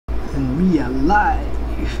And we are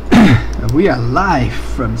live. We are live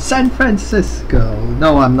from San Francisco.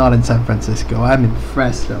 No, I'm not in San Francisco. I'm in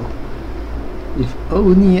Fresno. If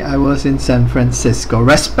only I was in San Francisco.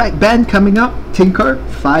 Respect band coming up. Tinker,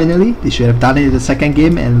 finally. They should have done it in the second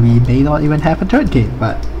game, and we may not even have a third game,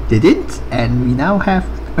 but they didn't, and we now have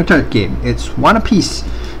a third game. It's one apiece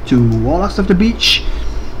to Warlocks of the Beach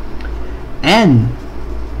and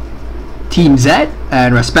Team Z,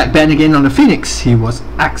 and Respect ban again on the Phoenix. He was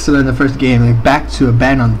excellent in the first game. Like, back to a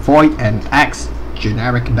ban on Void and Axe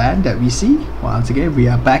generic ban that we see. Once again, we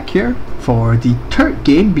are back here for the third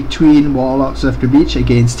game between Warlocks of the Beach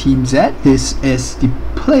against Team Z. This is the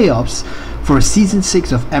playoffs for Season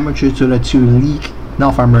 6 of Amateur Dota 2 League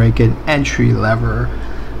North American entry level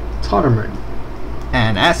tournament.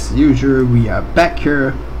 And as usual, we are back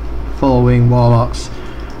here following Warlocks,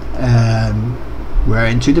 and we're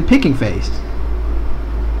into the picking phase,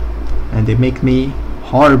 and they make me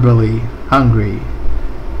horribly hungry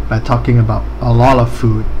by talking about a lot of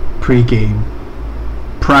food pre-game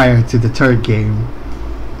prior to the third game.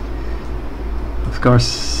 Of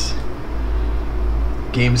course,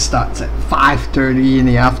 game starts at 5:30 in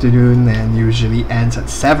the afternoon and usually ends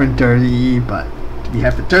at 7:30, but we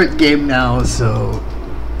have the third game now, so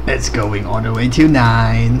it's going all the way to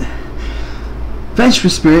 9. Vengeful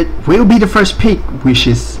Spirit will be the first pick, which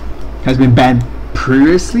has been banned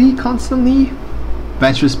previously constantly.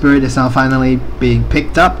 Vengeful Spirit is now finally being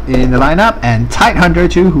picked up in the lineup, and Tidehunter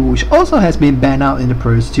too, which also has been banned out in the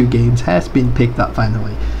first 2 games, has been picked up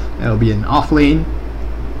finally. It'll be an off lane.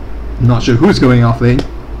 Not sure who's going off lane.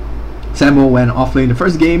 Samuel went off lane the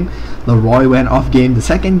first game. Leroy went off game the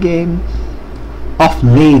second game. Off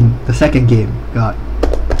lane the second game. God,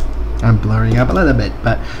 I'm blurring up a little bit,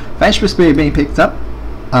 but Vengeful Spirit being picked up.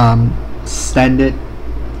 Standard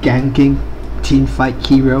ganking teamfight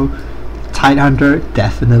hero. Tidehunter,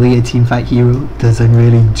 definitely a teamfight hero. Doesn't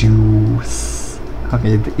really do...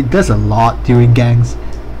 okay, it does a lot during ganks.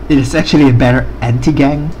 It is actually a better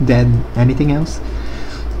anti-gang than anything else.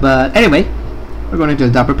 But anyway, we're going to do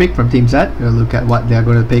a double pick from Team Z. We'll look at what they're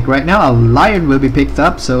going to pick right now. A Lion will be picked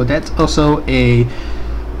up, so that's also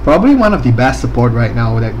probably one of the best support right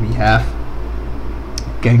now that we have.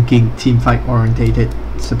 Ganking, teamfight orientated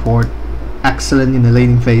support. Excellent in the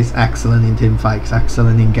laning phase, excellent in team fights,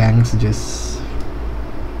 excellent in ganks. Just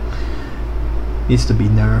needs to be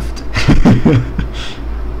nerfed.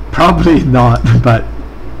 Probably not, but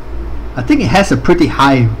I think it has a pretty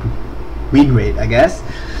high win rate, I guess.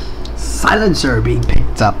 Silencer being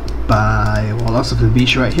picked up by Warlocks of the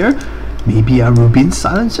Beach right here. Maybe a Rubin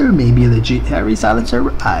Silencer, maybe a legit Harry Silencer.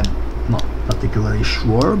 I'm not particularly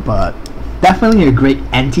sure, but definitely a great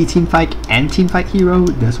anti-teamfight and teamfight hero.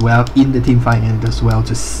 Does well in the teamfight and does well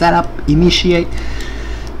to set up, initiate.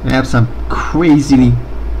 We have some crazily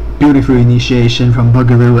beautiful initiation from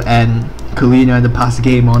Boogaloo and Kalina in the past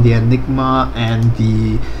game on the Enigma and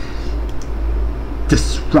the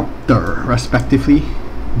Disruptor respectively.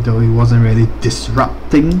 Though he wasn't really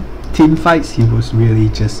disrupting team fights, he was really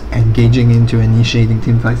just engaging into initiating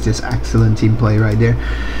team fights. Just excellent team play right there.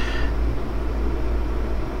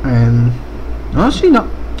 And honestly, not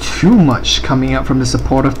too much coming out from the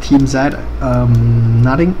support of Team Z.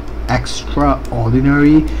 Nothing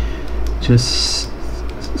extraordinary, just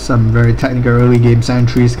some very technical early game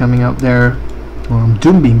sentries coming out there.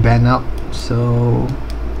 Doom being banned out, so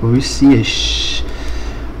will we see a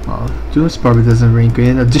Doom's probably doesn't rank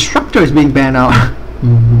in. A Disruptor is being banned out.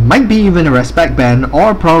 Might be even a Respect ban,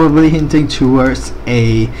 or probably hinting towards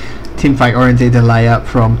a teamfight oriented layup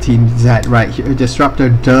from Team Z right here. Disruptor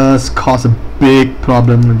does cause a big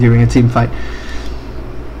problem during a team fight.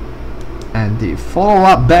 And the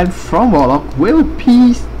follow-up ban from Warlock will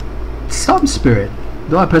be Storm Spirit.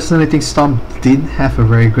 Though I personally think Storm didn't have a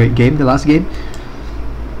very great game the last game.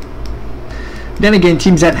 Then again,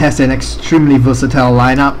 Team Z has an extremely versatile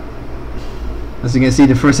lineup. As you can see,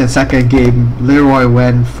 the first and second game, Leroy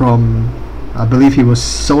went from, I believe he was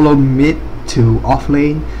solo mid to off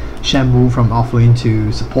lane. Shamu from off lane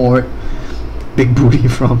to support. Big Booty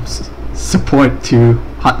from support to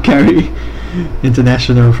hard carry.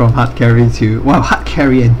 International from hard carry to... well, hard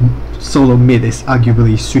carry and solo mid is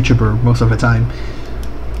arguably switchable most of the time.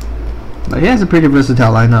 But he has a pretty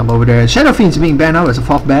versatile lineup over there. Shadow Fiend's being banned out as a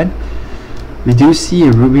 4th ban. We do see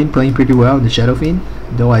a Rubin playing pretty well in the Shadow Fiend,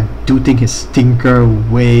 though I do think his Tinker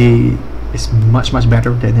way is much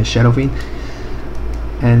better than his Shadow Fiend.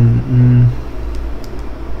 And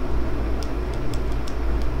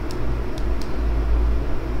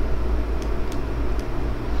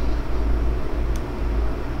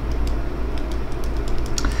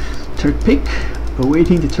third pick,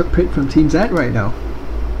 awaiting the third pick from Team Z right now.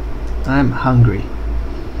 I'm hungry.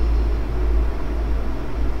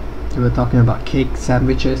 We were talking about cake,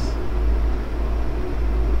 sandwiches,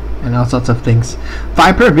 and all sorts of things.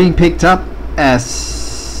 Viper being picked up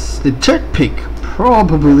as the third pick,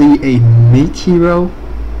 probably a mid hero.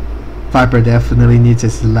 Viper definitely needs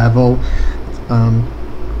his level.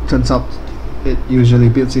 Turns out it usually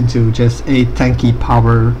builds into just a tanky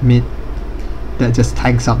power mid that just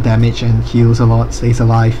tanks up damage and heals a lot, stays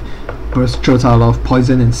alive, burst, throws out a lot of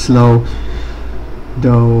poison and slow.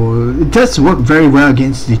 Though it does work very well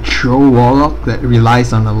against the Troll Warlock that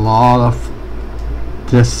relies on a lot of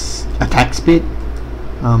this attack speed.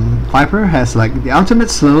 Viper has like the ultimate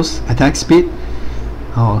slows attack speed.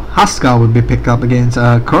 Huskar would be picked up against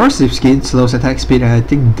Corrosive Skin, slows attack speed, and I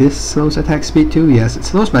think this slows attack speed too. Yes, it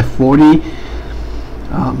slows by 40.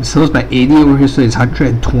 Slows by 80 over here, so it's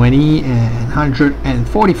 120 and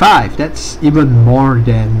 145. That's even more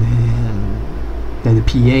than the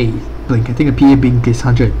PA blink. I think a PA blink is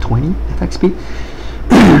 120 attack speed.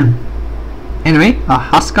 Anyway,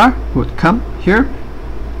 Huskar would come here.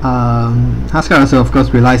 Huskar also of course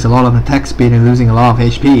relies a lot on attack speed and losing a lot of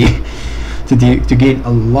HP to gain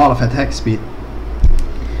a lot of attack speed.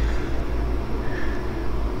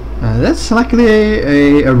 That's likely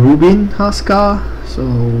a Rubin Huskar, so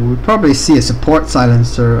we'll probably see a support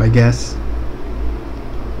silencer, I guess.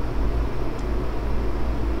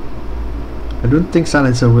 I don't think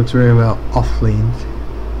silencer works very well off lane.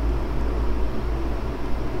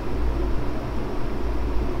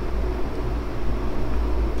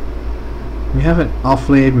 We have an off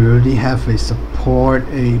lane, we already have a support,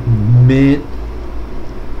 a mid.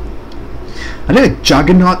 I think a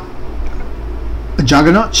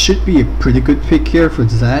Juggernaut should be a pretty good pick here for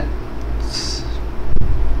Zed.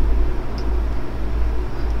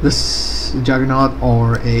 This Juggernaut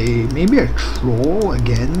or maybe a Troll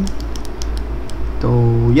again.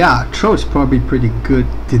 Though yeah, Troll is probably pretty good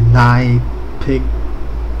deny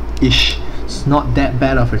pick-ish. It's not that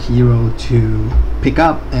bad of a hero to pick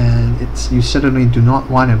up, and you certainly do not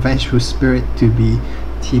want a Vengeful Spirit to be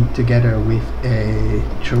teamed together with a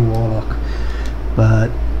Troll Warlock.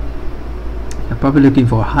 But I'm probably looking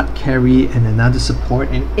for a hard carry and another support,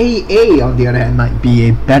 and AA on the other hand might be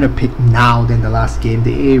a better pick now than the last game.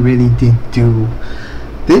 The AA really didn't do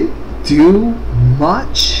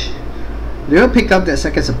much. They'll pick up their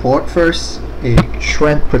second support first. A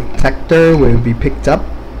Trend Protector will be picked up.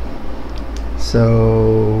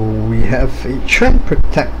 So we have a Trend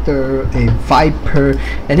Protector, a Viper,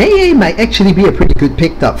 and AA might actually be a pretty good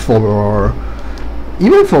pick up for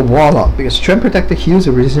even for Warlock, because Trend Protector heals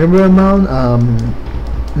a reasonable amount.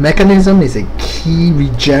 Mechanism is a key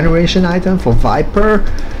regeneration item for Viper,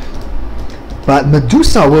 but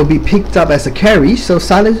Medusa will be picked up as a carry, so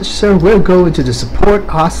Silencer will go into the support,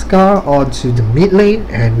 Huskar onto the mid lane,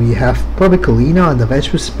 and we have probably Kalina on the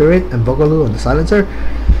Vengeful Spirit and Bogalu on the Silencer.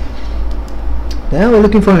 Now we're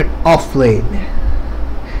looking for an off lane.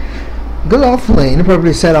 Good off lane,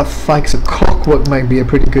 probably set up Fikes. A Clockwork might be a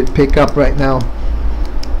pretty good pickup right now.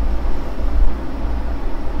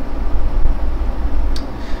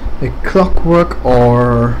 A Clockwork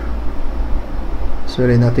or it's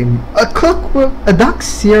really nothing. A Clockwork, a Dark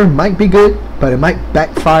Seer might be good, but it might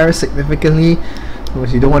backfire significantly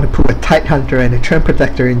because you don't want to put a Tide Hunter and a Trend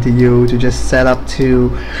Protector into you to just set up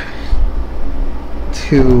to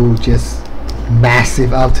just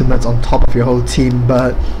massive ultimates on top of your whole team.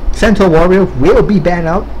 But Centaur Warrior will be banned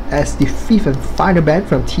out as the 5th and final ban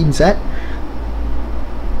from Team Z.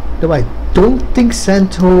 Though I don't think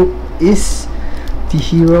Centaur is the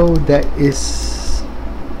hero that is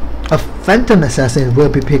a Phantom Assassin will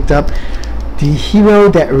be picked up. The hero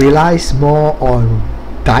that relies more on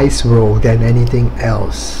dice roll than anything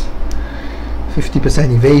else.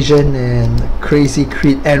 50% evasion and crazy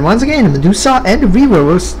crit, and once again Medusa and the Reaver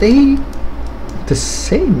will stay the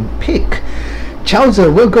same pick.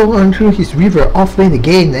 Chowser will go on through his Reaver off lane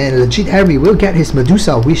again, and Legit Harry will get his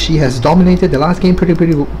Medusa, which he has dominated the last game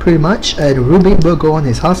pretty much, and Rubin will go on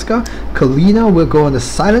his Huskar. Kalina will go on the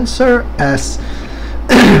Silencer, as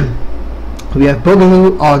we have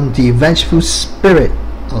Bogalu on the Vengeful Spirit.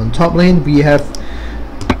 On top lane we have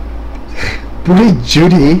Bully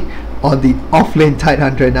Judy on the off lane Tide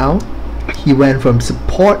Hunter now. He went from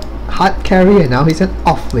support, hard carry, and now he's an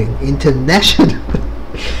off lane international.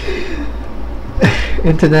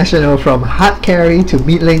 International from hard carry to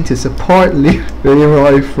mid lane to support.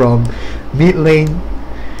 Leroy from mid lane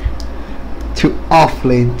to off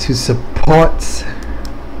lane to support.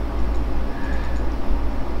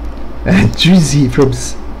 And Juicy from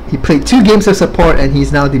he played 2 games of support and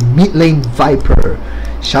he's now the mid lane Viper.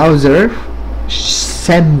 Chowser,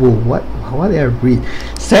 Samuel, what did I read?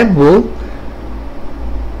 Samuel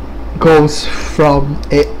goes from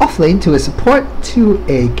a offlane to a support to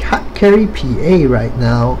a cat carry PA right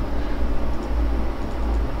now.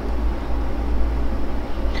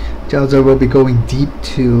 Chowser will be going deep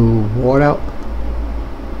to ward out.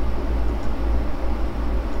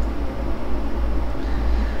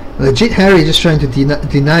 Legit Harry just trying to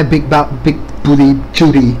deny Big Booty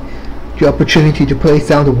Judy the opportunity to place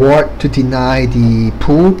down the ward to deny the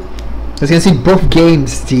pool. As you can see, both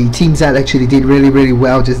games the teams that actually did really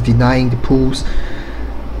well just denying the pools.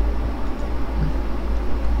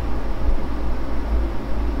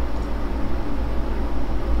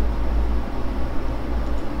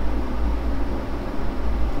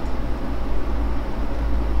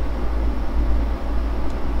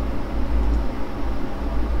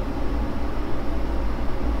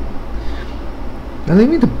 And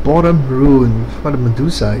leaving the bottom rune for the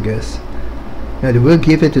Medusa, I guess. Yeah, they will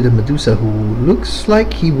give it to the Medusa, who looks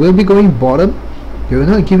like he will be going bottom. They will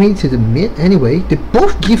not giving it to the mid anyway. They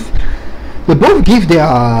both give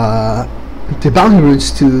their the bounty runes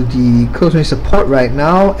to the close range support right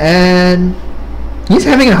now, and he's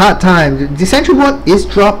having a hard time. The sentry ward is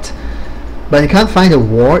dropped, but he can't find the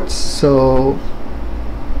wards, so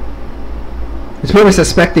it's probably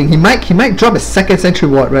suspecting he might drop a second sentry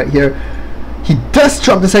ward right here. He does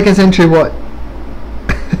drop the second sentry ward.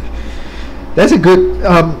 That's a good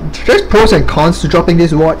there's pros and cons to dropping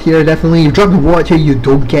this ward here. Definitely, you drop the ward here, you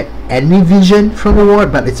don't get any vision from the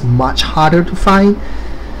ward, but it's much harder to find.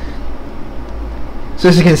 So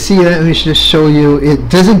as you can see, let me just show you, it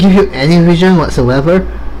doesn't give you any vision whatsoever.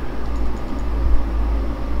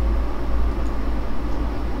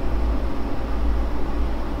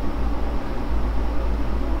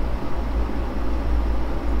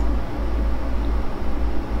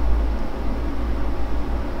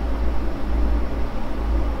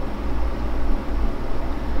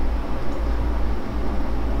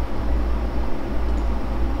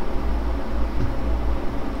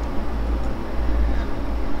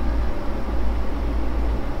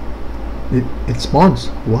 It spawns.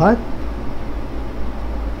 What?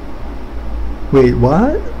 Wait,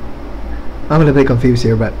 what? I'm a little bit confused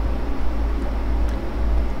here, but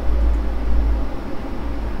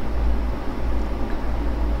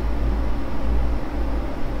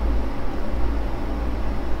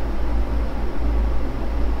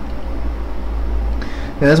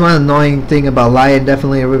yeah, that's one annoying thing about Lion,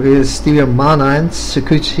 definitely, because steal your mana, and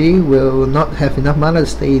Sakuchi will not have enough mana to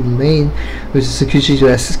stay in lane, with Sakuchi to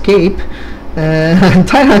escape. And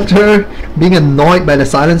Tidehunter being annoyed by the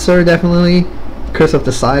silencer, definitely. Curse of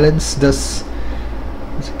the Silence does.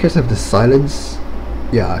 Is it Curse of the Silence?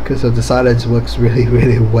 Yeah, Curse of the Silence works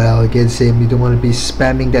really well against him. You don't want to be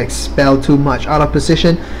spamming that spell too much out of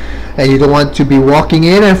position, and you don't want to be walking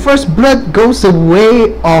in. And first blood goes the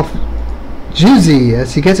way of Juicy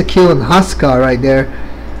as he gets a kill on Huskar right there.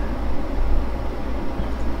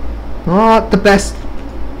 Not the best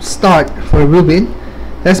start for Rubin.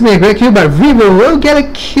 That's made a great kill, but Reaver will get a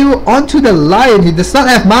kill onto the Lion. He does not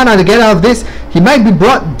have mana to get out of this. He might be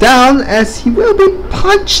brought down as he will be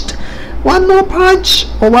punched. One more punch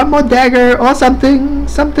or one more dagger or something.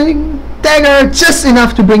 Dagger just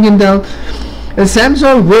enough to bring him down. And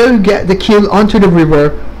Samsor will get the kill onto the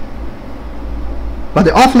Reaver. But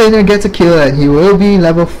the offlaner gets a kill and he will be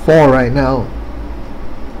level 4 right now.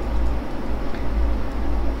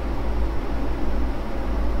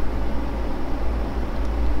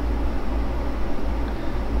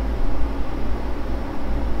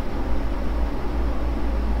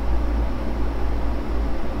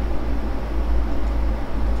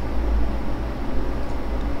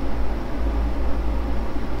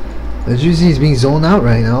 The Juicy is being zoned out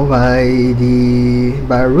right now by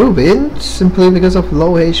Rubin simply because of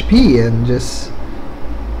low HP and just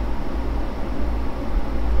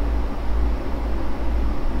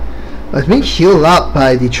it's being healed up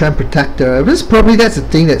by the Tramp Protector. That's the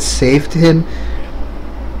thing that saved him.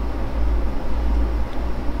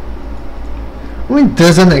 I mean,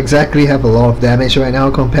 doesn't exactly have a lot of damage right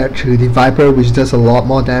now compared to the Viper, which does a lot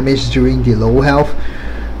more damage during the low health.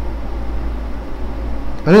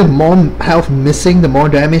 I think the more health missing, the more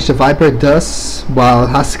damage the Viper does, while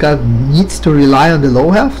Huskar needs to rely on the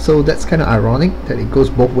low health, so that's kind of ironic that it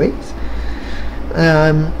goes both ways.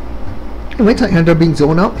 Anyway, Tidehunter being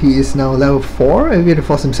zoned out, he is now level 4, able to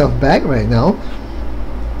force himself back right now.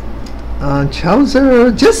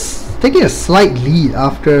 Chowser just taking a slight lead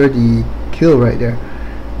after the kill right there.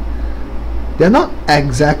 They're not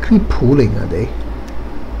exactly pulling, are they?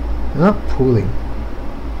 They're not pulling.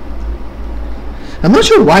 I'm not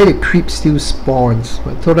sure why the creep still spawns,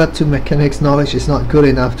 but Dota 2 mechanics knowledge is not good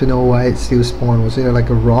enough to know why it still spawns. Was it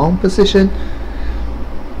like a wrong position?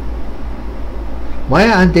 Why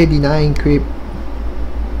aren't they denying creep?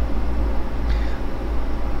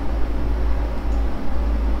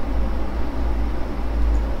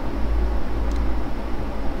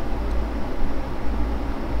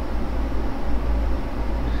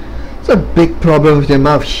 It's a big problem with the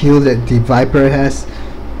amount of heal that the Viper has.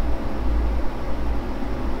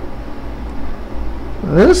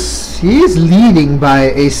 He is leading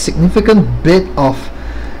by a significant bit of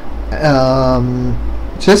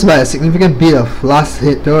just by a significant bit of last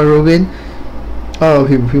hit though, Ruben. Oh,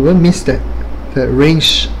 he won't miss that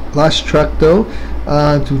range last truck though.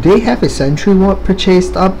 Do they have a sentry ward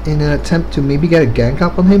purchased up in an attempt to maybe get a gank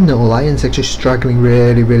up on him? No, Lion's actually struggling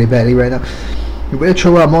really badly right now. You will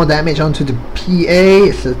throw out more damage onto the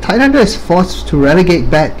PA. So Tidehunter is forced to relegate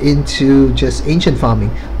back into just ancient farming,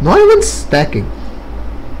 not even stacking.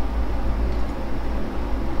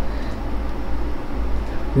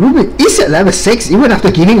 Ruben is at level 6 even after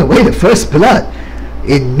giving away the first blood.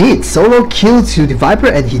 It needs solo kill to the Viper,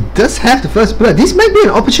 and he does have the first blood. This might be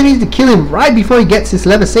an opportunity to kill him right before he gets his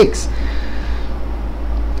level 6.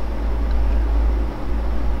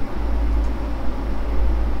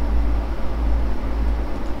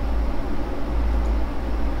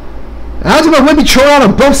 Ultimate will be thrown out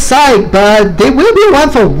on both sides, but they will be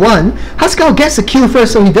 1-for-1. Huskar gets the kill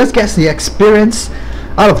first, so he does get the experience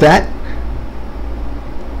out of that.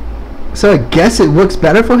 So I guess it works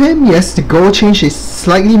better for him. Yes, the goal change is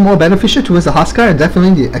slightly more beneficial towards the Huskar, and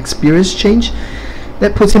definitely the experience change.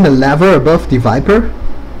 That puts him a level above the Viper.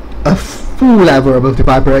 A full level above the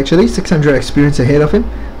Viper actually. 600 experience ahead of him.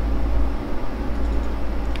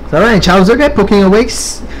 So alright, Chowser guy poking away,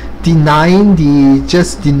 denying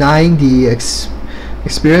the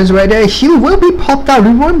experience right there. Heal will be popped out.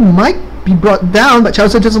 Reward might be brought down, but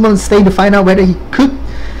Chowser doesn't want to stay to find out whether he could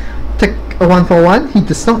take a 1-for-1. He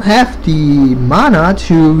does not have the mana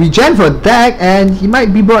to regen for that, and he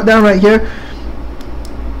might be brought down right here.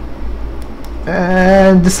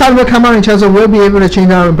 And the sun will come out, and Chowser will be able to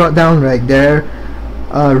change out and brought down right there.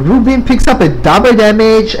 Rubin picks up a double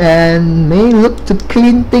damage and may look to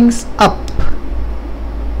clean things up.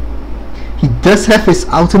 He does have his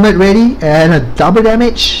ultimate ready, and a double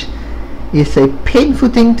damage is a painful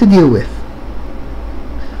thing to deal with,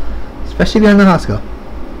 especially on the Huskar.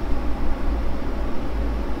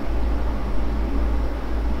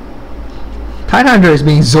 Tidehunter is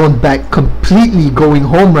being zoned back, completely going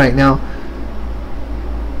home right now.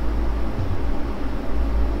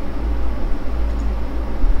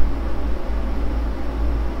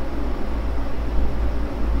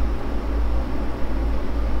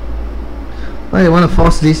 Well, they want to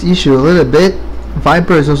force this issue a little bit.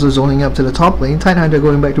 Viper is also zoning up to the top lane. Tidehunter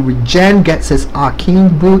going back to regen, gets his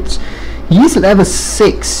arcane boots. He's level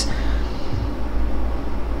 6.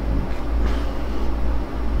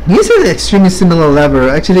 He's at an extremely similar level,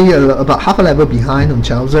 actually about half a level behind on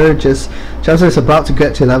Chowser. Chowser is about to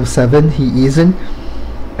get to level 7, he isn't.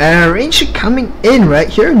 And range coming in right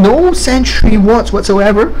here, no sentry wards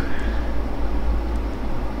whatsoever.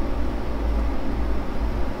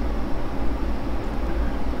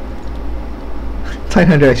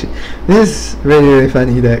 Tidehunter actually, this is really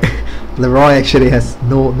funny that Leroy actually has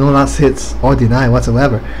no last hits or deny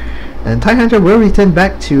whatsoever. And Tidehunter will return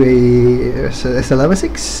back to as a level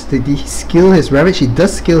 6. Did he skill his Ravage? He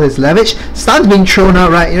does skill his Ravage. Stuns being thrown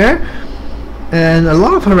out right here. And a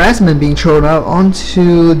lot of harassment being thrown out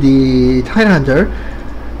onto the Tidehunter.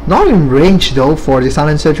 Not in range though for the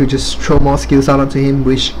Silencer to just throw more skills out onto him,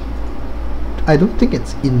 which I don't think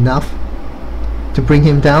it's enough to bring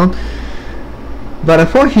him down. But our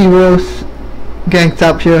 4 heroes ganked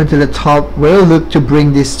up here onto the top will look to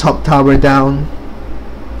bring this top tower down.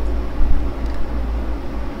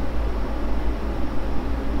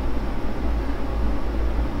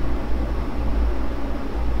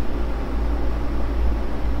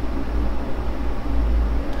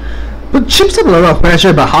 But chips up a lot of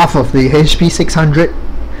pressure, but half of the HP 600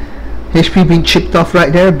 HP being chipped off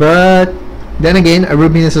right there. But then again,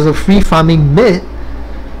 Rubin is also free farming mid.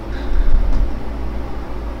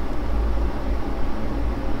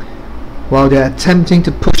 While they're attempting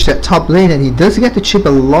to push that top lane, and he does get to chip a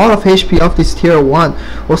lot of HP off this tier 1.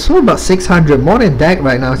 Also about 600, more than that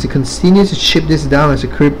right now, as he continues to chip this down as the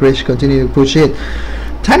creep bridge continue to push it.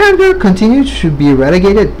 Tidehunter continues to be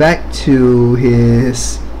relegated back to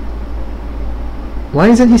his... Why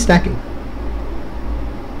isn't he stacking?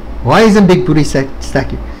 Why isn't Big Booty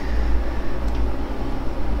stacking?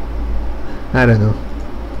 I don't know.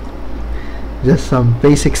 Just some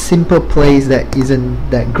basic simple plays that isn't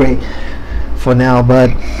that great for now,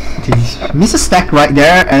 but he misses a stack right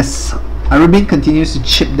there as Arubin continues to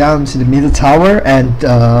chip down to the middle tower,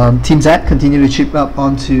 and Team Z continue to chip up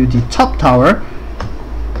onto the top tower.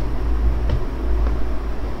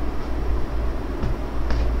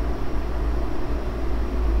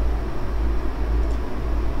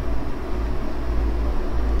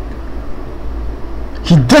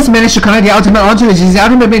 He does manage to connect the ultimate onto it. His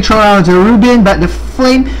ultimate being thrown out onto Rubin, but the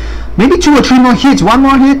flame, maybe 2 or 3 more hits, 1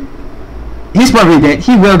 more hit. He's probably dead.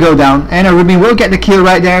 He will go down, and Rubin will get the kill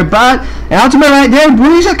right there. But an ultimate right there,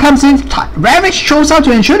 Bruiser comes in, Ravage throws out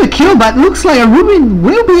to ensure the kill, but looks like Rubin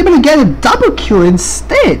will be able to get a double kill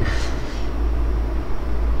instead.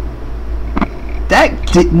 That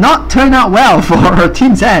did not turn out well for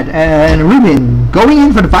Team Z, and Rubin going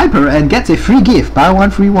in for the Viper and gets a free gift, buy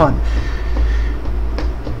one free one.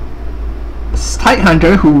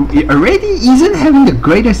 Tidehunter, who already isn't having the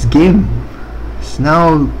greatest game, is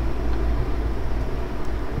now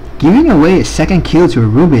giving away a second kill to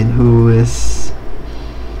Rubin, who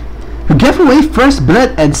gave away first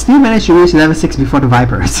blood and still managed to reach level 6 before the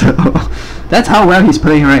Viper. So that's how well he's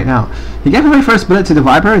playing right now. He gave away first blood to the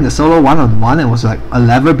Viper in the solo one-on-one and was like a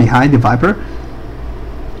level behind the Viper,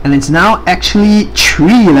 and it's now actually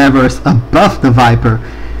 3 levels above the Viper.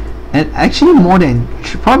 And actually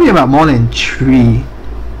probably about more than 3,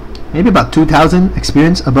 maybe about 2,000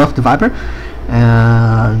 experience above the Viper.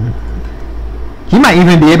 And he might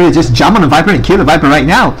even be able to just jump on the Viper and kill the Viper right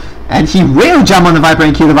now. And he will jump on the Viper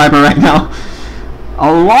and kill the Viper right now. A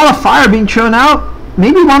lot of fire being thrown out.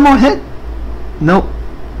 Maybe 1 more hit. Nope.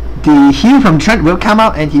 The heal from Trent will come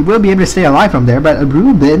out and he will be able to stay alive from there. But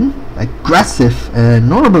Rubin, aggressive,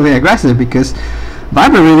 notably aggressive, because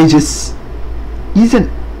Viper really just isn't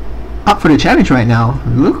up for the challenge right now.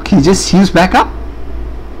 Look, he just heals back up,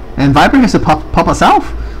 and Viper has to pop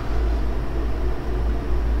herself.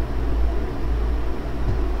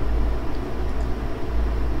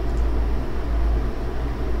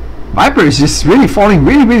 Viper is just really falling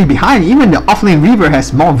really behind. Even the offlane Reaver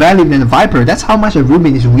has more value than the Viper. That's how much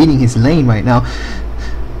Rubin is winning his lane right now.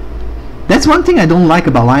 That's one thing I don't like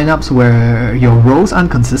about lineups where your roles aren't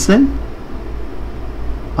consistent.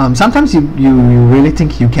 Sometimes you really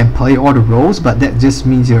think you can play all the roles, but that just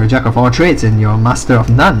means you're a jack of all trades and you're a master of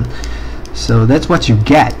none. So that's what you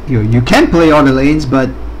get. You can play all the lanes, but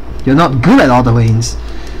you're not good at all the lanes.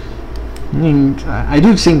 I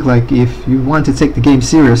do think, like, if you want to take the game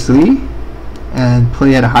seriously and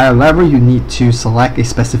play at a higher level, you need to select a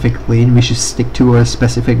specific lane we should stick to, or a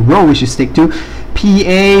specific role we should stick to.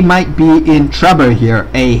 PA might be in trouble here.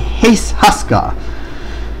 A Haste Husker.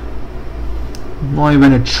 Not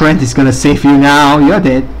even a Trent is gonna save you now. You're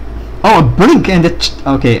dead. Oh, a blink, and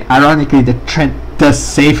okay, ironically the Trent does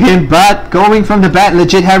save him, but going from the back,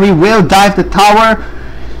 Legit Harry will dive the tower,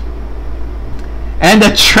 and the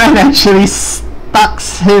Trent actually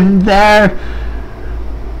stucks him there.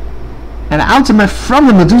 And ultimate from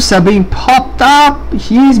the Medusa being popped up.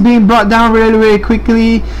 He's being brought down really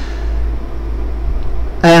quickly.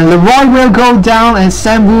 And Leroy will go down, and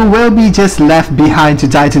Samwu will be just left behind to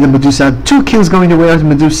die to the Medusa. 2 kills going away of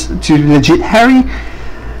Medusa to Legit Harry.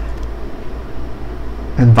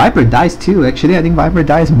 And Viper dies too. Actually, I think Viper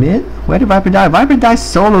dies mid. Where did Viper die? Viper dies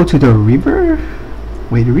solo to the Reaver.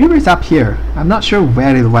 Wait, the Reaver is up here. I'm not sure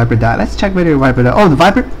where the Viper died. Let's check where the Viper died. Oh, the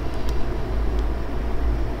Viper.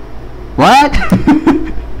 What?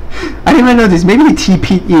 I didn't even notice. Maybe he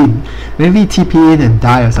TP'd in. Maybe he TP'd in and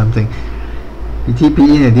died or something. He TP'd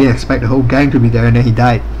in and didn't expect the whole gang to be there, and then he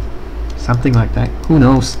died. Something like that. Who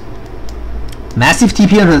knows? Massive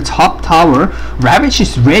TP onto the top tower. Ravage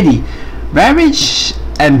is ready. Ravage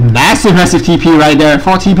and massive TP right there.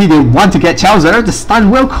 4 TP, they want to get Chowser. The stun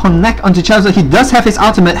will connect onto Chowser. He does have his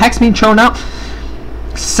ultimate. Hex being thrown out.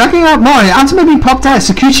 Sucking out more. The ultimate being popped out.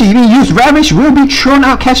 Sakuchi being used. Ravage will be thrown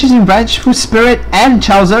out. Catches in Vengeful Spirit and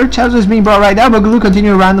Chowser. Chowser is being brought right now. Boogaloo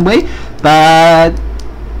continue around the way, but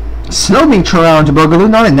Snow being thrown out onto Boogaloo,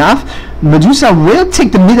 not enough. Medusa will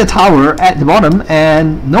take the middle tower at the bottom,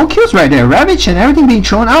 and no kills right there. Ravage and everything being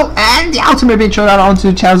thrown out, and the ultimate being thrown out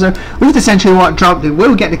onto Chowser. With the Sentry Ward drop, they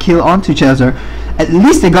will get the kill onto Chowser. At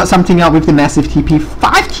least they got something out with the massive TP.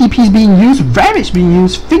 5 TPs being used, Ravage being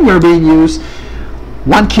used, Finger being used.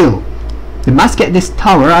 1 kill. They must get this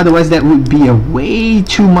tower, otherwise that would be a way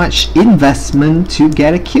too much investment to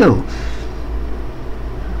get a kill.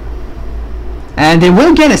 And they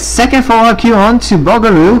will get a second follow-up kill onto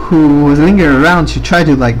Boogaloo, who was lingering around to try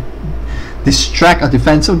to like distract our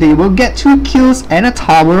defense. So they will get 2 kills and a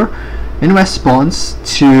tower in response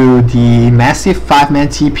to the massive 5-man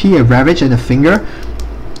TP of Ravage and the Finger.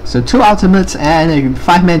 So 2 ultimates and a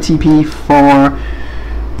 5-man TP for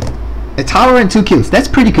a tower and 2 kills. That's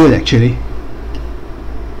pretty good actually.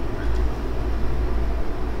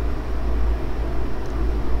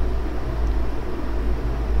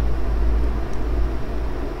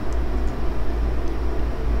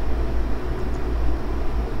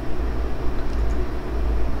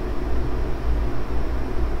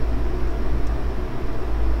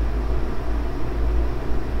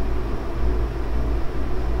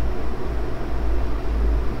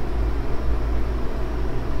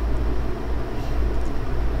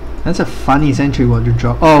 That's a funny sentry what to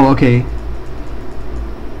drop. Oh, okay.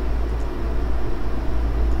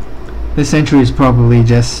 This sentry is probably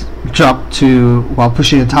just dropped to while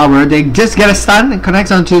pushing the tower. They just get a stun and connects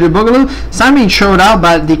onto the Boogaloo. Stun being thrown out,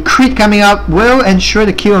 but the crit coming up will ensure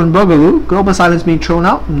the kill on Boogaloo. Global Silence being thrown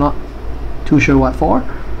out. I'm not too sure what for.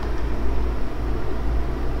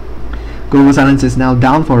 Global Silence is now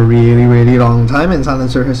down for a really long time, and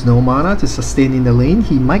Silencer has no mana to sustain in the lane.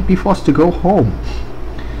 He might be forced to go home.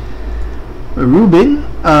 Rubin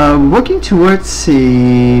working towards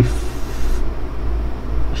a...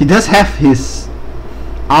 He does have his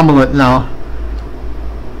amulet now.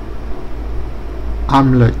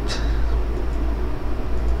 Amulet.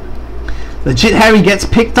 Legit Harry gets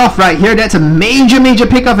picked off right here. That's a major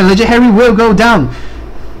pick off, and Legit Harry will go down.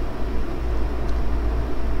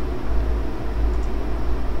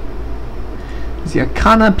 It's the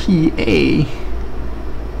Arcana PA.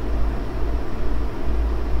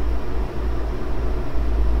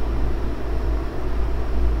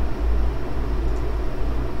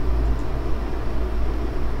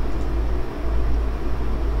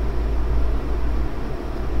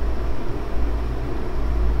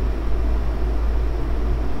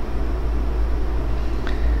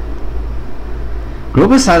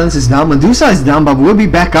 Global Silence is down, Medusa is down, but we'll be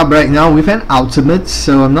back up right now with an ultimate,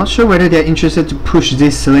 so I'm not sure whether they're interested to push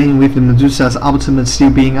this lane with the Medusa's ultimate still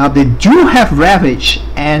being up. They do have Ravage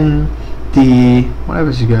and the whatever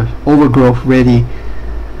you got, Overgrowth ready.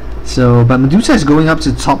 So, but Medusa is going up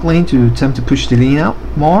to the top lane to attempt to push the lane out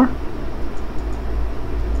more.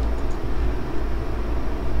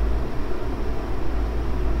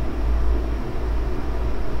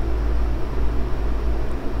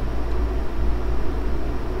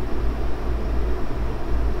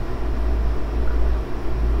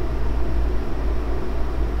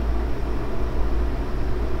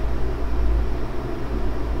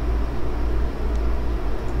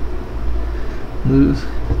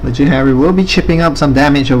 Legit Harry will be chipping up some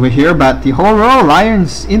damage over here, but the whole row,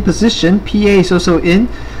 Lion's in position, PA is also in.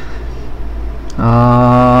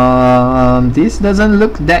 This doesn't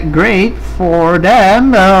look that great for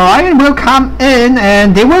them. Lion will come in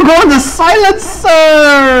and they will go on the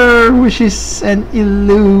Silencer, which is an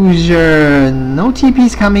illusion. No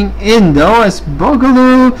TPs coming in though, as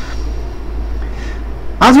Boogaloo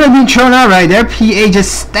Ultimate being thrown out right there. PA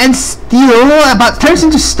just stands still, but turns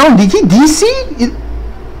into stone. Did he DC?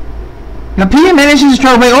 The PA manages to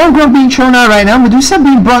throw away. Overgrowth being thrown out right now. Medusa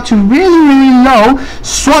being brought to really low.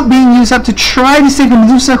 Swap being used up to try to save the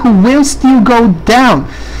Medusa, who will still go down.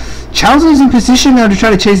 Charles is in position now to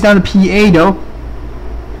try to chase down the PA though,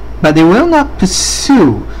 but they will not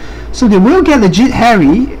pursue. So they will get Legit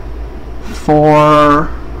Harry for,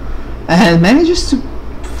 and manages to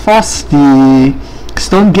force the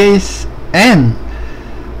Stone Gaze and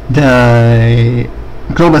the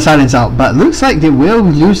Global Silence out, but looks like they will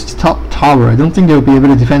lose the top tower. I don't think they'll be able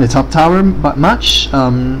to defend the top tower but much.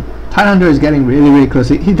 Tidehunter is getting really close.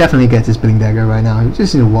 He definitely gets his Blink Dagger right now. He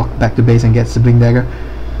just needs to walk back to base and gets the Blink Dagger.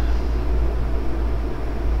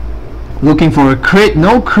 Looking for a crit,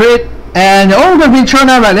 no crit, and Overgrowth being thrown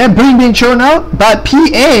out right there. Blink being thrown out, but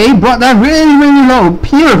PA brought that really low.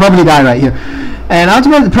 PA will probably die right here. And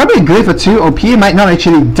ultimately, probably a Glyph or 2, or PA might not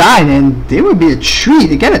actually die, and they would be a treat.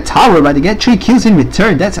 They get a tower, but they get 3 kills in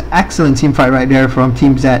return. That's an excellent team fight right there from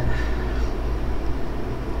Team Z.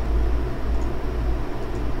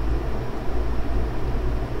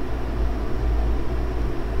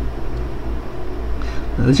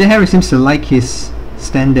 Legit Harry seems to like his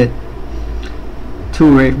standard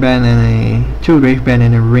 2 Wraith Band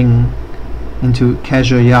and a ring into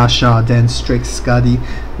casual Yasha, then Strix Scuddy.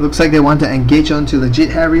 Looks like they want to engage onto Legit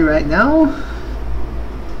Harry right now.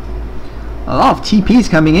 A lot of TPs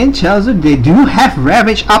coming in. Chelsea, they do have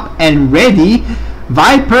Ravage up and ready.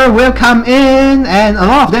 Viper will come in, and a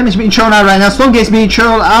lot of damage being thrown out right now. Stone Gaze being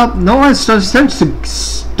thrown out. No one turns to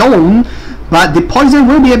stone, but the poison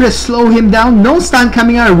will be able to slow him down. No stun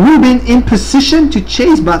coming out. Rubin in position to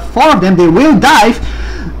chase, but 4 of them, they will dive.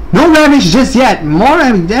 No Ravish just yet. More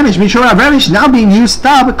damage being thrown out. Ravish now being used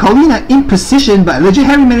up. Colina in position, but Legit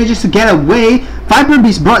Harry manages to get away. Viper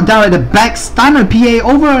Beast brought down at the back. Stun on PA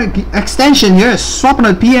over extension here. Swap on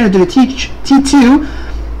the PA into the T2.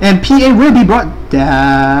 And PA will be brought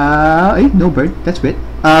down. No bird. That's weird.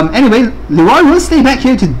 Anyway, Leroy will stay back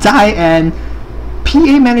here to die, and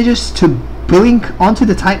PA manages to blink onto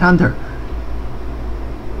the Tidehunter.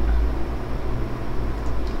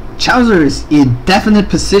 Chowser is in definite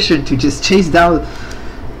position to just chase down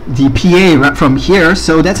the PA right from here,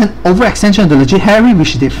 so that's an overextension of the Legit Harry,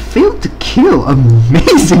 which they failed to kill.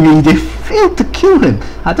 Amazingly, they failed to kill him.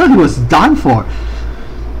 I thought he was done for.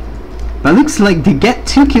 But looks like they get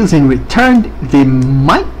 2 kills in return. They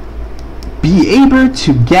might be able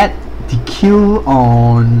to get the kill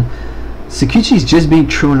on Sakuchi. Is just being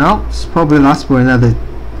thrown out. It's probably lasts for another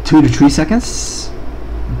 2 to 3 seconds.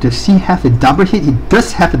 Does he have a double hit? He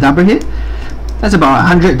does have a double hit. That's about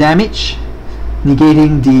 100 damage,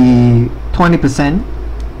 negating the 20%.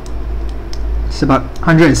 It's about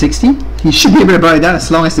 160. He should be able to break that as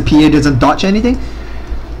long as the PA doesn't dodge anything.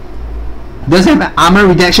 Does have an armor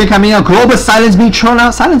reduction coming out. Global silence being thrown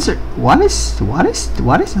out. Silencer. What is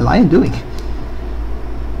the Lion doing?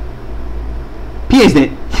 PA is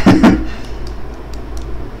dead.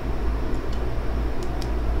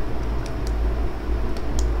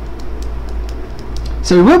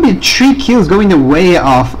 So it will be 3 kills going the way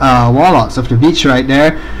of Warlocks of the Beach right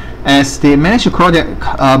there, as they manage to crawl their,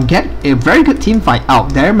 get a very good team fight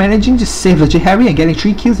out there, managing to save Legit Harry and getting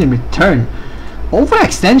 3 kills in return.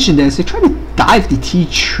 Overextension there, so they try to dive the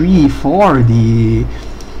T3 for the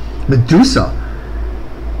Medusa.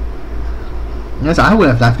 Yes, I would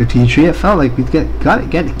have dived the T3. It felt like we'd get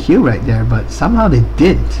a kill right there, but somehow they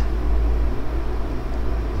didn't.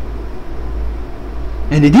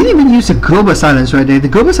 And they didn't even use a global silence right there. The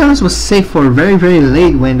global silence was safe for very, very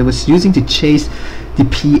late when it was using to chase the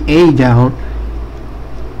PA down.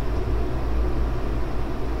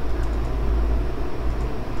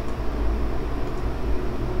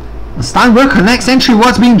 A stun will connect. Sentry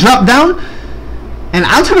was being dropped down, and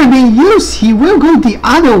ultimate being used. He will go the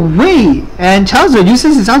other way, and Chowser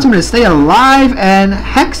uses his ultimate to stay alive, and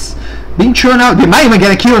Hex being thrown out. They might even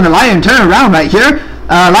get a kill on the Lion. Turn around right here.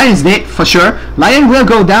 Lion's dead for sure. Lion will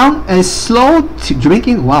go down. Slow to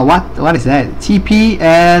drinking. Wow, what is that? TP,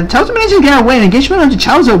 and Chowser manages to get away. And engagement onto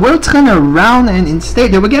Chowser will turn around, and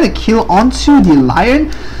instead they will get a kill onto the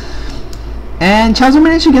Lion. And Chowser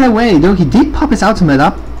managed to get away, though he did pop his ultimate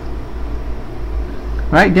up.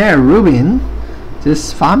 Right there, Rubin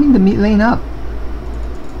just farming the mid lane up.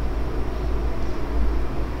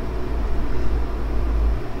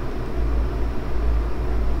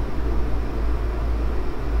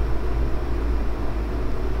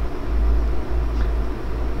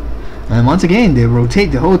 And once again, they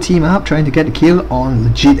rotate the whole team up, trying to get a kill on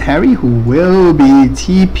Legit Harry, who will be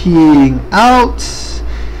TPing out.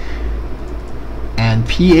 And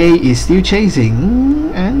PA is still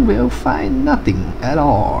chasing, and will find nothing at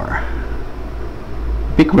all.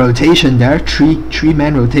 Big rotation there,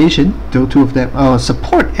 three-man rotation. Though 2 of them,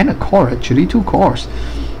 support and a core actually, 2 cores.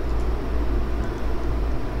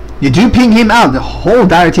 You do ping him out. The whole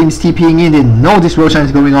dire team is TPing in. They know this Roshan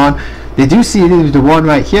is going on. They do see it with the one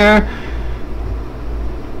right here.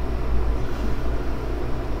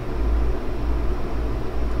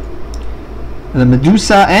 The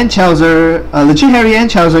Medusa and Chowser, Legit Harry and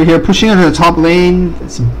Chowser here pushing onto the top lane.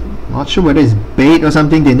 Not sure whether it's bait or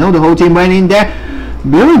something. They know the whole team went in there.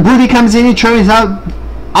 Billy Booty comes in, he throws out.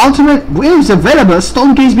 Ultimate is available.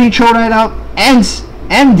 Stone Gaze being thrown right out, and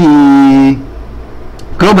the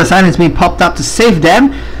Global Silence being popped up to save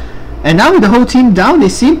them. And now with the whole team down, they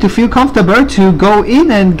seem to feel comfortable to go in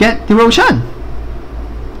and get the Roshan.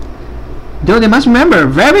 Though they must remember,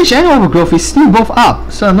 Ravish and Overgrowth is still both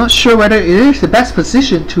up, so I'm not sure whether it is the best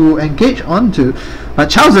position to engage onto. But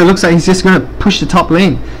Chowser looks like he's just going to push the top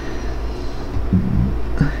lane.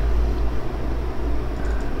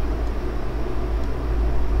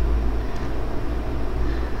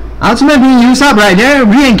 Ultimate being used up right there.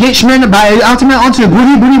 Re-engagement by Ultimate onto the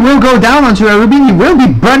Booty. Booty will go down onto a Rubin. He will be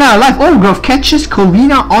burned out alive. Overgrowth catches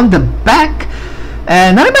Colina on the back.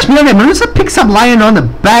 And not much beyond that, Medusa picks up Lion on the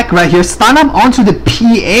back right here. Stun up onto the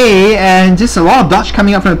PA. And just a lot of dodge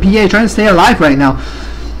coming up from the PA. Trying to stay alive right now.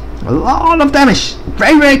 A lot of damage.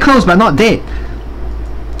 Very, very close, but not dead.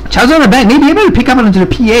 Chowser on the back. Maybe able to pick up onto the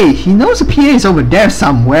PA. He knows the PA is over there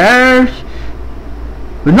somewhere.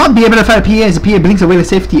 Will not be able to fight a PA as the PA blinks away the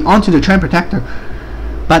safety onto the Trend Protector.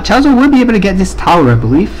 But Chowser will be able to get this tower, I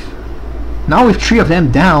believe. Now with 3 of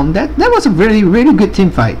them down, that was a really, really good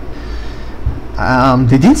team fight.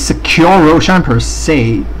 They didn't secure Roshan per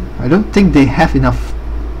se, I don't think they have enough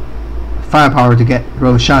firepower to get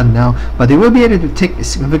Roshan now, but they will be able to take a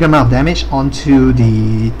significant amount of damage onto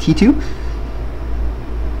the T2.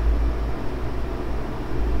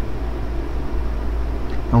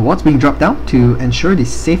 And what's being dropped down to ensure the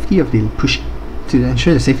safety of the push, and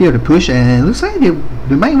it looks like they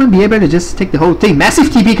might even be able to just take the whole thing. Massive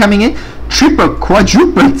TP coming in, triple,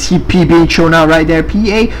 quadruple TP being thrown out right there.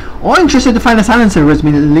 PA all interested to find a silencer who's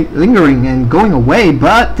been lingering and going away,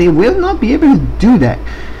 but they will not be able to do that.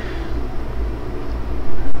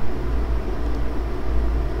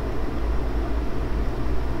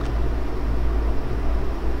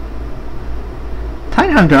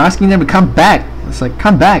 Tidehunter asking them to come back. It's like,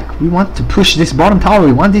 come back, we want to push this bottom tower,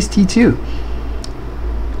 we want this T2.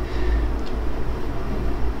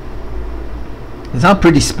 It's now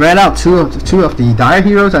pretty spread out. Two of the dire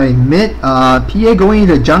heroes, I admit. PA going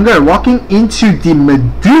into the jungle, walking into the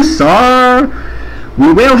Medusa.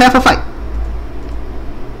 We will have a fight.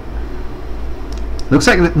 Looks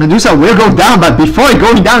like Medusa will go down, but before it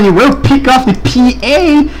going down, he will pick off the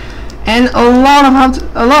PA and a lot of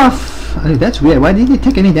oh, that's weird. Why didn't he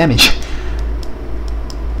take any damage?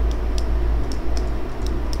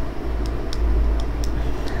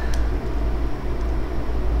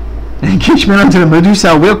 Engagement onto the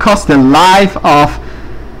Medusa will cost the life of.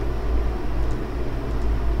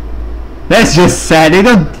 That's just sad. They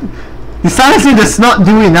don't. The silencer does not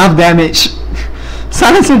do enough damage.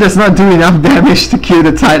 Silencer does not do enough damage to kill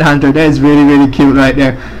the Tidehunter. That is really, really cute right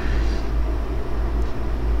there.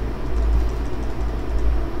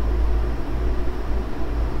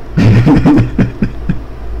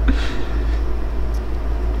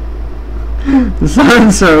 The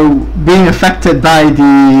silencer being affected by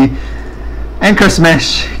the Anchor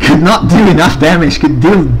Smash could not do enough damage,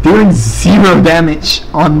 doing 0 damage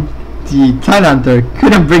on the Tidehunter,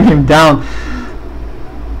 couldn't bring him down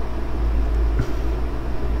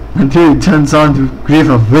until it turns on to Grave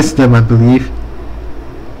of Wisdom, I believe.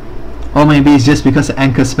 Or maybe it's just because the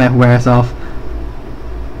Anchor Smash wears off.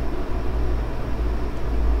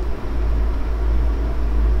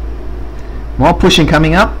 More pushing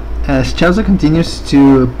coming up as Chelsea continues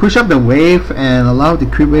to push up the wave and allow the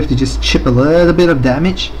creep wave to just chip a little bit of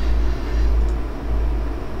damage.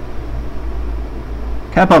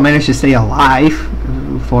 Catapult managed to stay alive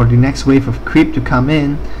for the next wave of creep to come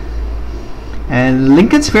in. And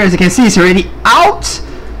Lincoln Sphere, as you can see, is already out.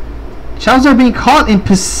 Chelsea being caught in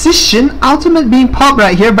position. Ultimate being popped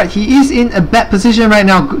right here, but he is in a bad position right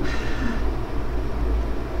now.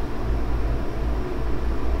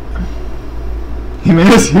 He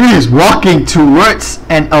is walking towards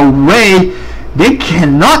and away. They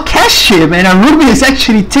cannot catch him, and Arubi is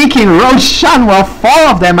actually taking Roshan while 4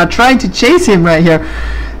 of them are trying to chase him right here.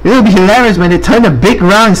 It will be hilarious when they turn a big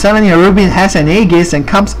round and suddenly Arubi has an Aegis and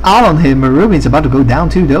comes out on him. Arubi is about to go down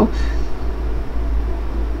too though.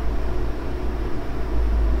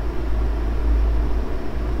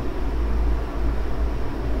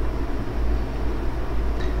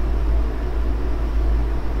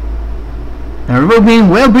 Rubin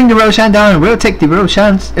will bring the Roshan down and will take the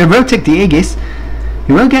Roshans, will take the Aegis.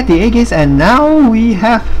 He will get the Aegis, and now we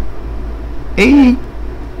have a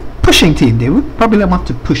pushing team. They would probably want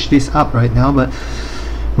to push this up right now, but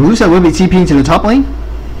Medusa will be TPing to the top lane.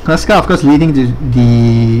 Huska, of course, leading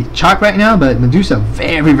the chart right now, but Medusa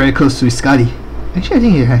very, very close to his Skadi. Actually,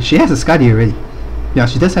 I think she has a Skadi already. Yeah,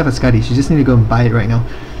 she does have a Skadi. She just needs to go and buy it right now.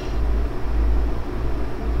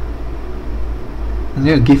 And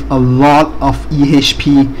they'll give a lot of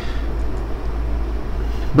EHP.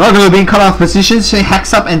 Blogger being cut off position, so he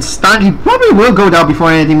hacks up and stun. He probably will go down before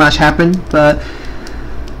anything much happened, but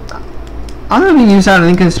other than use out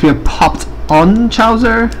Lincoln Spear popped on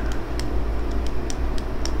Chowser.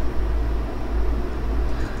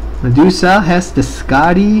 Medusa has the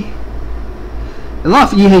Skadi. A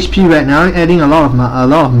lot of EHP right now, adding a lot of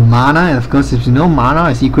mana, and of course, if you know, mana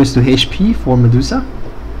is equals to HP for Medusa.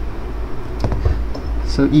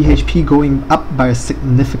 So EHP going up by a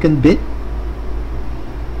significant bit.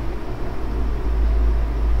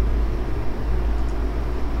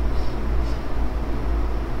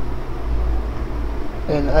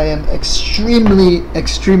 And I am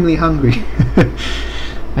extremely hungry.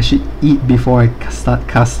 I should eat before I start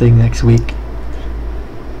casting next week.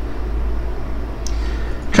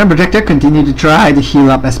 Trend Protector continue to try to heal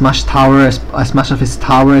up as much of his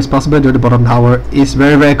tower as possible, though the bottom tower is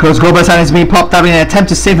very close. Global Silence being popped up in an attempt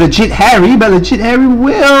to save Legit Harry, but Legit Harry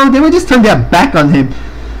they will just turn their back on him.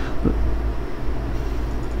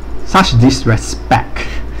 Such disrespect.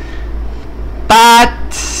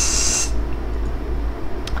 But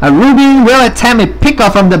Ruby will attempt a pick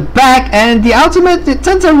off from the back, and the ultimate, it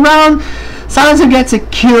turns around. Silencer gets a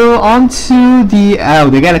kill onto the... oh,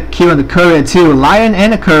 they get a kill on the courier too. Lion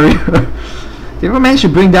and a courier. They managed to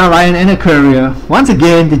bring down Lion and a courier. Once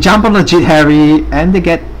again, they jump on Legit Harry and they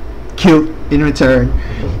get killed in return.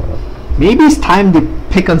 Maybe it's time to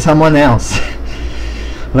pick on someone else.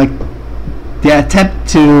 Like, their attempt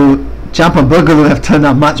to jump on Boogaloo have turned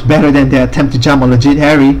out much better than their attempt to jump on Legit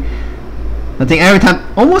Harry. I think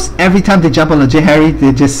almost every time they jump on Legit Harry,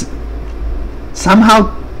 they just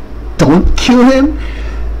somehow don't kill him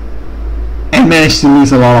and manage to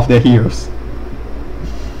lose a lot of their heroes.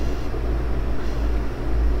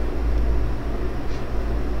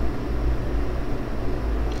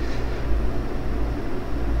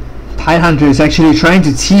 Tidehunter is actually trying to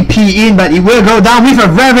TP in, but it will go down with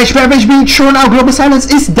a Ravage. Ravage being thrown out. Global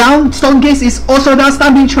Silence is down. Stonegaze is also down.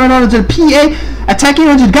 Stun being thrown out onto the PA. Attacking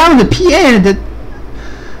onto the guy with the PA, and the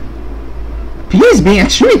PA is being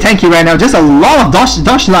extremely tanky right now. Just a lot of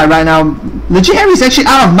dodge light right now. Legit Harry is actually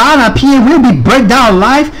out of mana. PA will be burnt down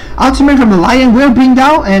alive. Ultimate from the Lion will bring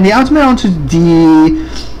down, and the ultimate onto the...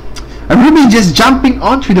 Ruby just jumping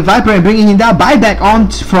onto the Viper and bringing him down. Buyback on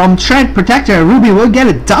from Trent Protector, and Ruby will get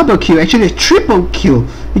a double kill, actually a triple kill.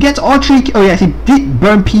 He gets all three. Oh yeah, he did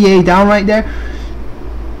burn PA down right there.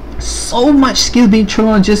 So much skill being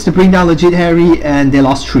thrown just to bring down Legit Harry, and they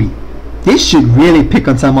lost 3. They should really pick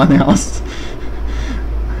on someone else.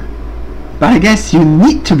 But I guess you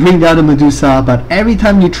need to bring down the Medusa, but every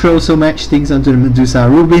time you throw so much things onto the Medusa,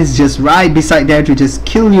 Ruby's just right beside there to just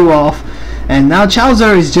kill you off. And now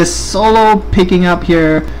Chowser is just solo picking up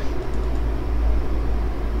here.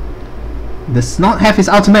 Does not have his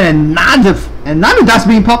ultimate, and another dust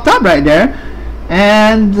being popped up right there.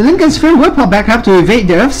 And the Lincoln Sphere will pop back up to evade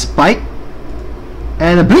their spike.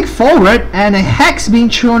 And a blink forward, and a Hex being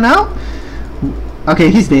thrown out. Okay,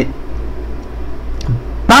 he's dead.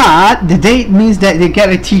 But the date means that they get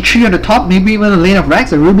a T3 on the top, maybe even a lane of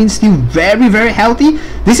Rex. And Rubin's still very, very healthy.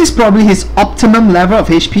 This is probably his optimum level of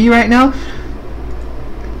HP right now.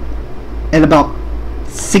 At about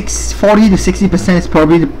 40 to 60% is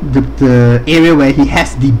probably the area where he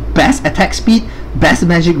has the best attack speed, best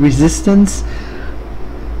magic resistance.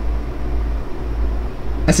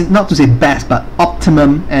 As in, not to say best, but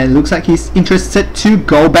optimum. And looks like he's interested to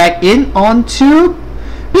go back in onto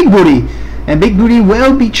Big Booty. And Big Booty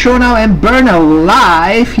will be thrown out and burned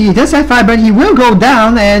alive. He does have fire burn. He will go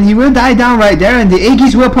down and he will die down right there. And the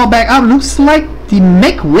Aegis will pop back up. Looks like the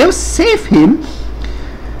mech will save him.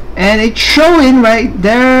 And a throw in right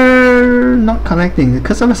there. Not connecting. The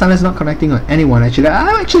Curse of the Silence is not connecting on anyone actually.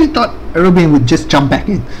 I actually thought Rubin would just jump back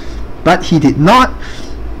in, but he did not.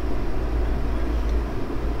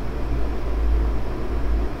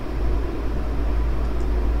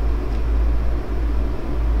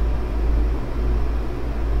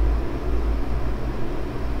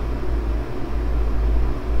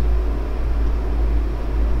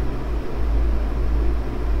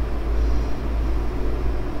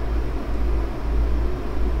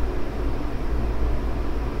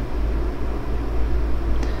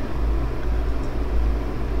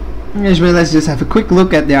 Let's just have a quick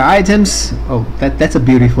look at their items. Oh, that's a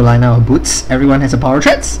beautiful line now of boots. Everyone has a power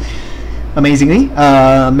threads, amazingly.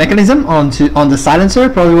 Mechanism on the Silencer,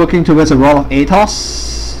 probably working towards a Roll of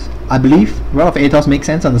Atos, I believe. Roll of Atos makes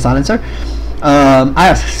sense on the Silencer. I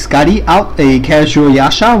have Skadi out, a casual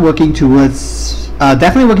Yasha, working towards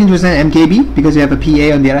definitely working towards an MKB, because you have a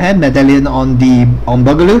PA on the other hand. Medallion on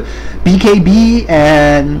Boogaloo, BKB,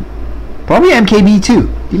 and probably MKB too.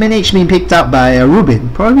 Demon H being picked up by Rubin.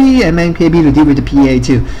 Probably an MKB to deal with the PA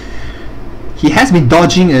too. He has been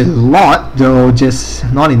dodging a lot, though just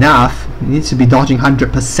not enough. He needs to be dodging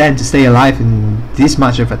 100% to stay alive in this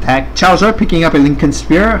much of attack. Chowser picking up a Lincoln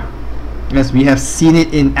Spear, as we have seen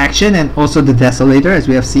it in action, and also the Desolator, as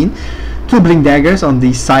we have seen. 2 Blink Daggers on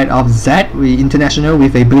the side of Zed. International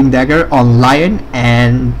with a Blink Dagger on Lion,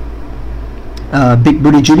 and Big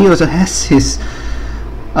Booty Judy also has his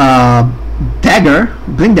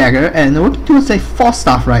Blink Dagger, and working towards a Force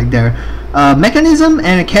Staff right there. Mechanism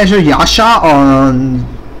and a casual Yasha on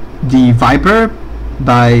the Viper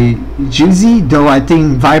by Juicy, though I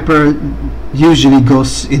think Viper usually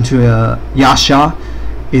goes into a Yasha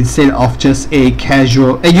instead of just a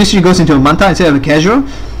casual. It usually goes into a Manta instead of a casual.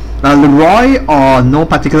 Leroy, or no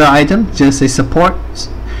particular item, just a support.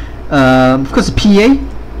 Of course, PA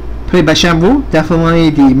played by Shambu, definitely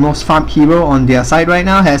the most farmed hero on their side right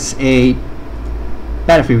now, has a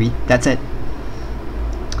Battle Fury. That's it.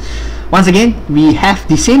 Once again, we have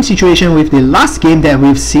the same situation with the last game that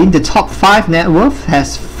we've seen. The top 5 net worth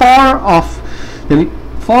has 4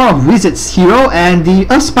 4 of Wizards hero, and the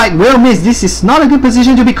Earth Spike will miss. This is not a good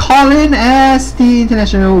position to be calling, as the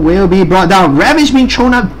International will be brought down. Ravage being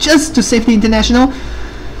thrown up just to save the International.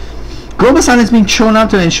 Global Silence being thrown up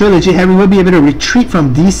to ensure Legit Harry will be able to retreat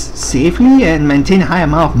from these safely and maintain a high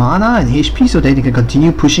amount of mana and HP so that they can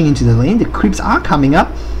continue pushing into the lane. The creeps are coming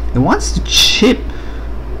up. It wants to chip.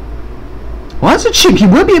 He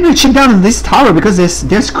will be able to chip down on this tower because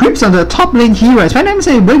there's creeps on the top lane heroes. Phantom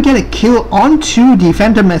Menace will get a kill onto the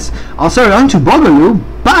onto Boggaloo,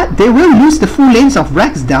 but they will lose the full lanes of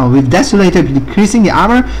Rex down with Desolator decreasing the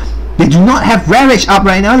armor. They do not have Ravage up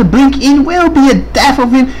right now. The blink in will be a death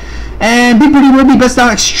of him. And Big Booty will be burst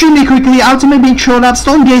down extremely quickly. Ultimate being thrown up.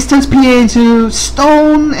 Stone Gaze turns PA into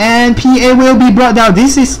stone, and PA will be brought down.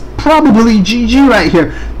 This is probably GG right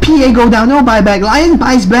here. PA go down, no buyback. Lion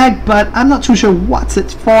buys back, but I'm not too sure what's it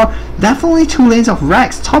for. Definitely 2 lanes of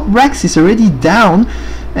Rex. Top Rex is already down,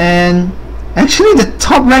 and actually the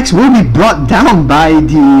top Rex will be brought down by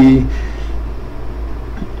the...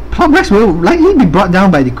 Top Rex will likely be brought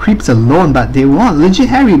down by the creeps alone, but they want Legit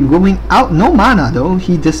Harry going out. No mana though.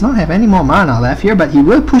 He does not have any more mana left here, but he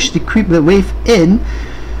will push the creep wave in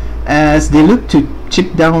as they look to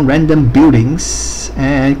chip down random buildings.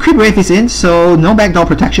 And creep wave is in, so no backdoor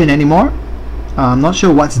protection anymore. I'm not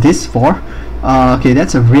sure what's this for. Okay,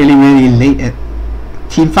 that's a really late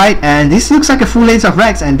team fight, and this looks like a full lanes of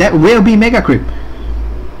Rex, and that will be Mega Creep.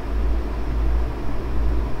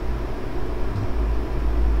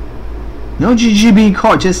 No GG being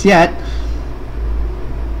caught just yet.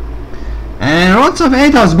 And lots of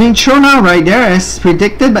ADOS being thrown out right there as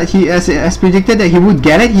predicted, but he as predicted that he would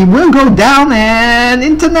get it. He will go down, and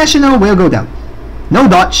International will go down. No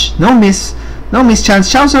dodge, no miss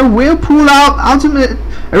chance. Chaucer will pull out. Ultimate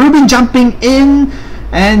Rubin jumping in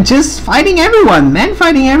and just fighting everyone.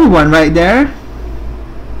 Fighting everyone right there.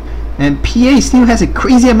 And PA still has a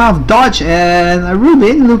crazy amount of dodge, and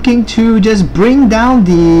Rubin looking to just bring down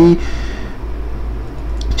the...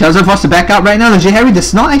 Chelsea forced to back up right now. Legit Harry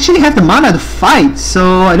does not actually have the mana to fight,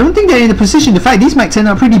 so I don't think they're in the position to fight. These might turn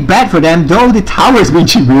out pretty bad for them, though the tower is being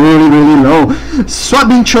really low. Swap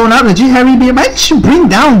being thrown out. Legit Harry might should bring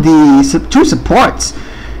down the 2 supports.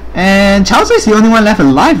 And Chelsea is the only one left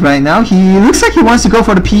alive right now. He looks like he wants to go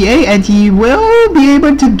for the PA, and he will be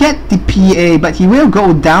able to get the PA, but he will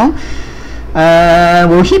go down.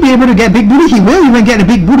 Will he be able to get Big Booty? He will even get a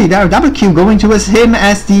Big Booty. There, double kill going towards him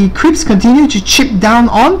as the creeps continue to chip down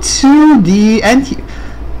onto the anti.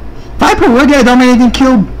 Viper will get a dominating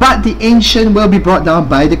kill, but the Ancient will be brought down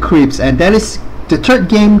by the creeps, and that is the 3rd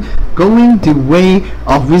game going the way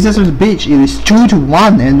of Wizards of the Beach. It is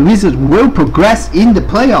 2-1, and Wizards will progress in the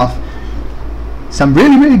playoff. Some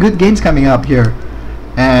really good games coming up here,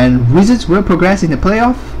 and Wizards will progress in the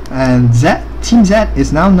playoff. And Team Z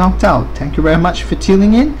is now knocked out. Thank you very much for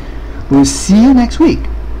tuning in. We'll see you next week.